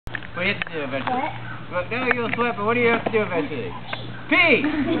What do you have to do eventually? Well, no, you'll sweat, but what do you have to do eventually? Pee!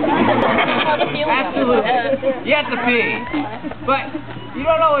 Absolutely. You have to pee. But you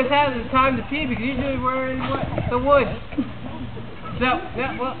don't always have the time to pee because usually we're in the woods. So,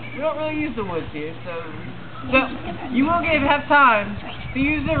 yeah, well, we don't really use the woods here, so you will have time to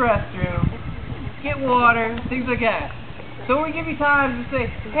use the restroom, get water, things like that. So we give you time to say,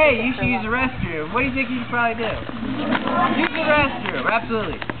 hey, you should use the restroom. What do you think you should probably do? Use the restroom,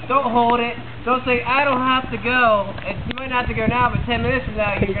 absolutely. Don't hold it. Don't say, I don't have to go. And you might not have to go now, but 10 minutes from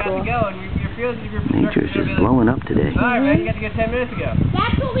now you're going to have to go, and your feelings of your Nature's just blowing up today. All right, man, you got to go 10 minutes ago.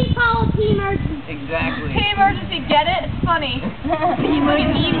 That's what we call a pee emergency. Exactly. Pee emergency, get it? It's funny.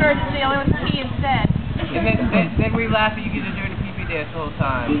 Emergency, only with pee instead. And then we laugh at you because you're doing a pee-pee dance the whole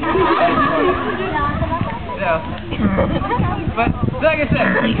time. So, but like I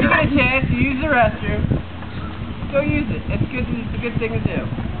said, if you get a chance to use the restroom, go use it. It's good. It's a good thing to do.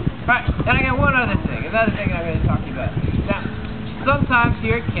 Alright, and I got another thing I'm going to talk to you about. Now, sometimes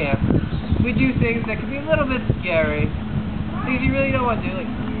here at camp, we do things that can be a little bit scary. Things you really don't want to do, like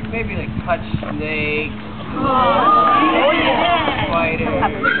maybe like touch snakes, spiders,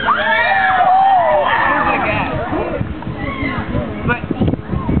 things like that. But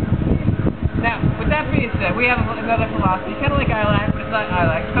now, with that being said, we have another philosophy, kind of like ILAC, but it's not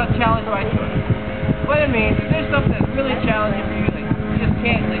ILAC. It's called challenge by choice. What it means is there's something that's really challenging for you, like you just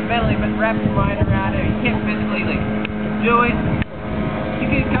can't like mentally wrap your mind around it, or you can't physically like do it. You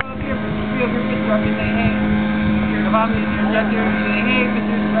can come up here, your instructor, and say, hey, if I'm your instructor, you say, hey,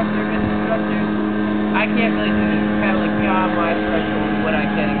 Mr. Instructor, I can't really do this. It's kind of like beyond my threshold of what I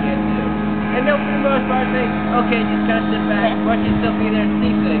can and can't do. And they'll for the most part say, okay, just kind of sit back, watch yourself be there and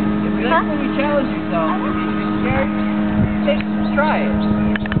see things. If you like really challenge yourself, if you're scared, try it.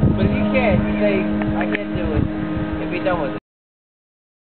 But if you can't, say, I can't do it, and be done with it.